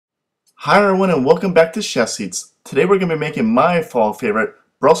Hi everyone and welcome back to Chef Seats. Today we're going to be making my fall favorite,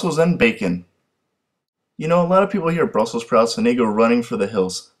 Brussels and bacon. You know, a lot of people hear Brussels sprouts and they go running for the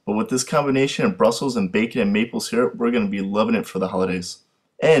hills, but with this combination of Brussels and bacon and maple syrup, we're going to be loving it for the holidays.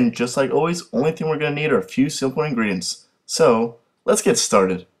 And just like always, only thing we're going to need are a few simple ingredients. So, let's get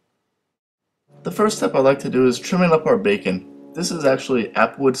started. The first step I like to do is trimming up our bacon. This is actually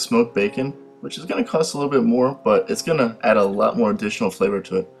applewood smoked bacon, which is going to cost a little bit more, but it's going to add a lot more additional flavor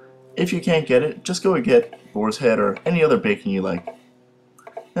to it. If you can't get it, just go and get boar's head or any other bacon you like.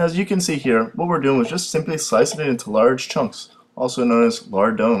 Now, as you can see here, what we're doing is just simply slicing it into large chunks, also known as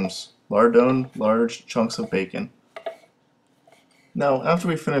lardones. Lardone, large chunks of bacon. Now, after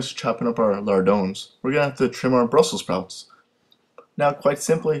we finish chopping up our lardones, we're going to have to trim our Brussels sprouts. Now, quite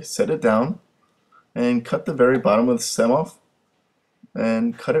simply, set it down and cut the very bottom of the stem off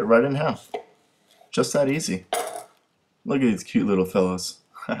and cut it right in half. Just that easy. Look at these cute little fellows.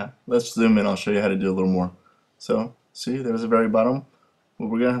 Let's zoom in, I'll show you how to do a little more. So, see, there's the very bottom. What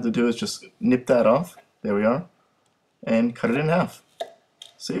we're going to have to do is just nip that off, there we are, and cut it in half.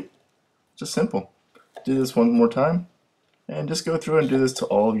 See? Just simple. Do this one more time, and just go through and do this to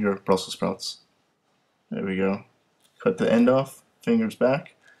all of your Brussels sprouts. There we go. Cut the end off, fingers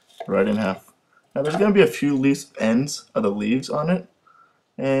back, right in half. Now there's going to be a few loose ends of the leaves on it,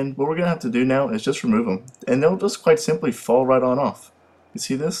 and what we're going to have to do now is just remove them, and they'll just quite simply fall right on off. You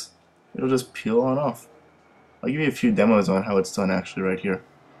see this? It'll just peel on off. I'll give you a few demos on how it's done actually right here.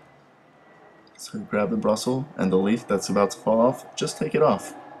 So grab the Brussels and the leaf that's about to fall off, just take it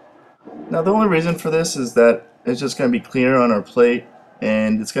off. Now the only reason for this is that it's just going to be cleaner on our plate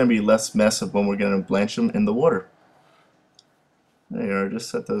and it's going to be less mess of when we're going to blanch them in the water. There you are, just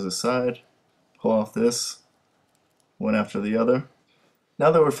set those aside, pull off this, one after the other.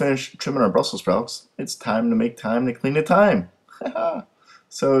 Now that we're finished trimming our Brussels sprouts, it's time to make time to clean the thyme.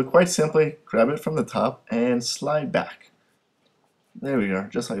 So quite simply, grab it from the top and slide back. There we are,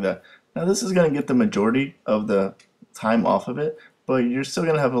 just like that. Now this is going to get the majority of the thyme off of it, but you're still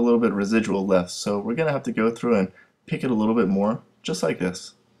going to have a little bit residual left. So we're going to have to go through and pick it a little bit more, just like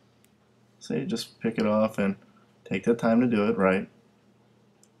this. So you just pick it off and take the time to do it right.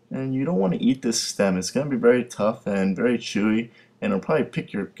 And you don't want to eat this stem. It's going to be very tough and very chewy, and it'll probably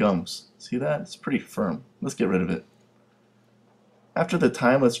pick your gums. See that? It's pretty firm. Let's get rid of it. After the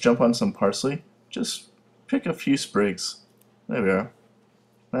thyme, let's jump on some parsley. Just pick a few sprigs. There we are.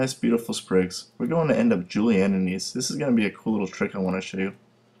 Nice, beautiful sprigs. We're going to end up julienne in these. This is going to be a cool little trick I want to show you.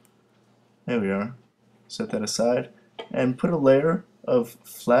 There we are. Set that aside and put a layer of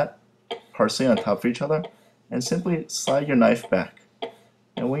flat parsley on top of each other and simply slide your knife back.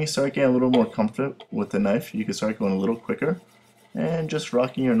 And when you start getting a little more comfortable with the knife, you can start going a little quicker and just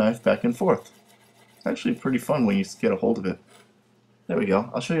rocking your knife back and forth. It's actually pretty fun when you get a hold of it. There we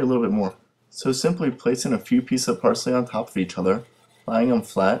go. I'll show you a little bit more. So simply placing a few pieces of parsley on top of each other, lying them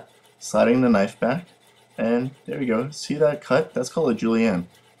flat, sliding the knife back, and there we go. See that cut? That's called a julienne.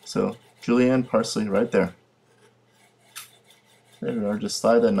 So julienne parsley right there. There we are. Just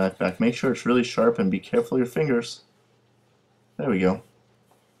slide that knife back. Make sure it's really sharp and be careful of your fingers. There we go.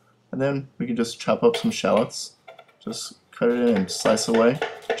 And then we can just chop up some shallots. Just cut it in and slice away.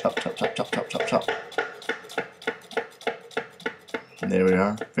 Chop, chop, chop, chop, chop, chop, chop. And there we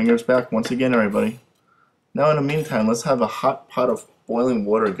are. Fingers back once again, everybody. Now in the meantime, let's have a hot pot of boiling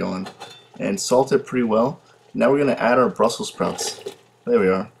water going and salt it pretty well. Now we're going to add our Brussels sprouts. There we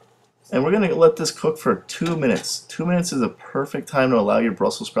are. And we're going to let this cook for 2 minutes. 2 minutes is a perfect time to allow your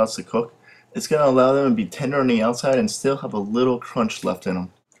Brussels sprouts to cook. It's going to allow them to be tender on the outside and still have a little crunch left in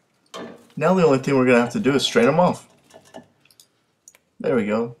them. Now the only thing we're going to have to do is strain them off. There we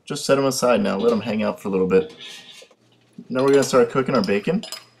go. Just set them aside now. Let them hang out for a little bit. Now we're going to start cooking our bacon.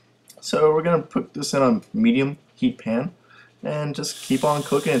 So we're going to put this in a medium heat pan and just keep on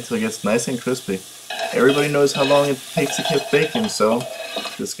cooking until it gets nice and crispy. Everybody knows how long it takes to cook bacon, so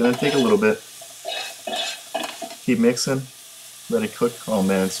it's going to take a little bit. Keep mixing, let it cook. Oh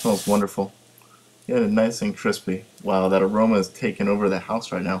man, it smells wonderful. Get it nice and crispy. Wow, that aroma is taking over the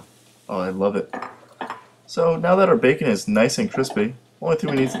house right now. Oh, I love it. So now that our bacon is nice and crispy, only thing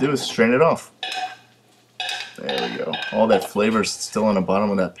we need to do is strain it off. There we go. All that flavor is still on the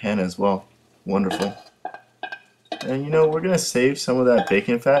bottom of that pan as well. Wonderful. And you know, we're going to save some of that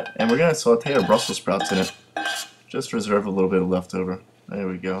bacon fat and we're going to saute our Brussels sprouts in it. Just reserve a little bit of leftover. There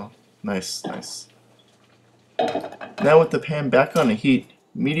we go. Nice, nice. Now with the pan back on the heat,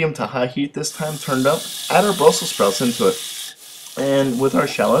 medium to high heat this time turned up, add our Brussels sprouts into it. And with our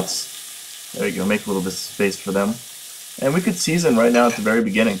shallots, there we go, make a little bit of space for them. And we could season right now at the very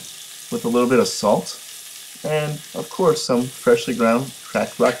beginning with a little bit of salt and of course some freshly ground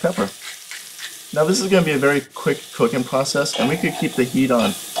cracked black pepper. Now this is going to be a very quick cooking process, and we could keep the heat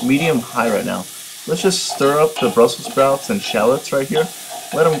on medium-high right now. Let's just stir up the Brussels sprouts and shallots right here.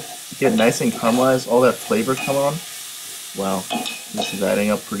 Let them get nice and caramelized, all that flavor come on. Wow, this is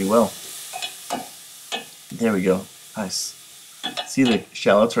adding up pretty well. There we go. Nice. See, the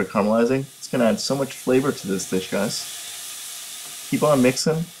shallots are caramelizing? It's going to add so much flavor to this dish, guys. Keep on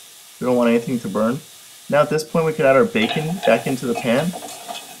mixing. We don't want anything to burn. Now at this point we could add our bacon back into the pan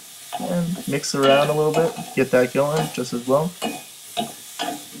and mix it around a little bit. Get that going just as well.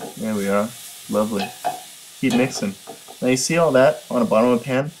 There we are. Lovely. Keep mixing. Now you see all that on the bottom of the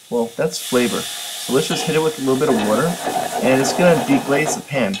pan? Well, that's flavor. So let's just hit it with a little bit of water, and it's going to deglaze the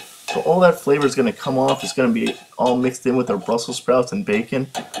pan. So all that flavor is going to come off. It's going to be all mixed in with our Brussels sprouts and bacon.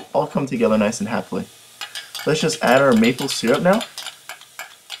 All come together nice and happily. Let's just add our maple syrup now.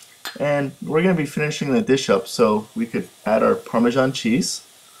 And we're going to be finishing the dish up, so we could add our Parmesan cheese,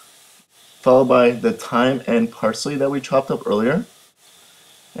 followed by the thyme and parsley that we chopped up earlier,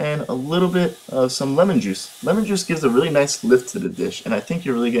 and a little bit of some lemon juice. Lemon juice gives a really nice lift to the dish, and I think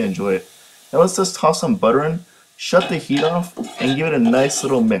you're really going to enjoy it. Now let's just toss some butter in, shut the heat off, and give it a nice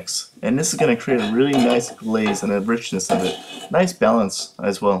little mix. And this is going to create a really nice glaze and a richness of it. Nice balance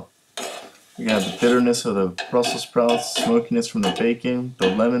as well. You got the bitterness of the Brussels sprouts, smokiness from the bacon, the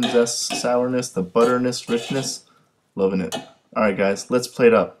lemon zest, sourness, the butterness, richness. Loving it. Alright guys, let's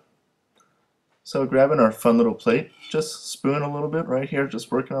plate up. So grabbing our fun little plate, just spoon a little bit right here,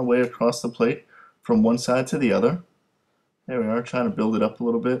 just working our way across the plate from one side to the other. There we are, trying to build it up a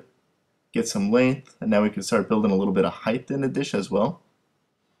little bit. Get some length, and now we can start building a little bit of height in the dish as well.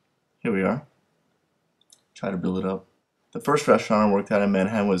 Here we are. Try to build it up. The first restaurant I worked at in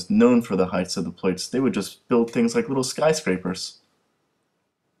Manhattan was known for the heights of the plates. They would just build things like little skyscrapers.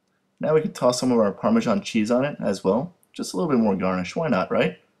 Now we can toss some of our Parmesan cheese on it as well. Just a little bit more garnish. Why not,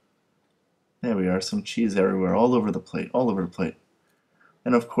 right? There we are, some cheese everywhere, all over the plate, all over the plate.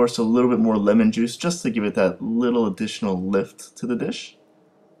 And of course a little bit more lemon juice just to give it that little additional lift to the dish.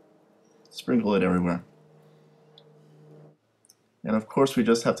 Sprinkle it everywhere. And of course we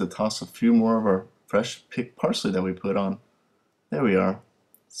just have to toss a few more of our fresh picked parsley that we put on. There we are.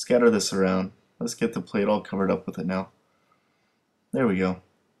 Scatter this around. Let's get the plate all covered up with it now. There we go.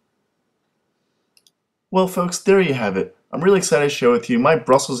 Well folks, there you have it. I'm really excited to share with you my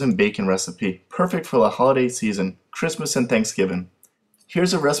Brussels and bacon recipe, perfect for the holiday season, Christmas and Thanksgiving.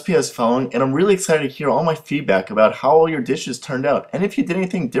 Here's a recipe as following, and I'm really excited to hear all my feedback about how all your dishes turned out and if you did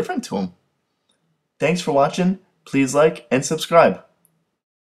anything different to them. Thanks for watching. Please like and subscribe.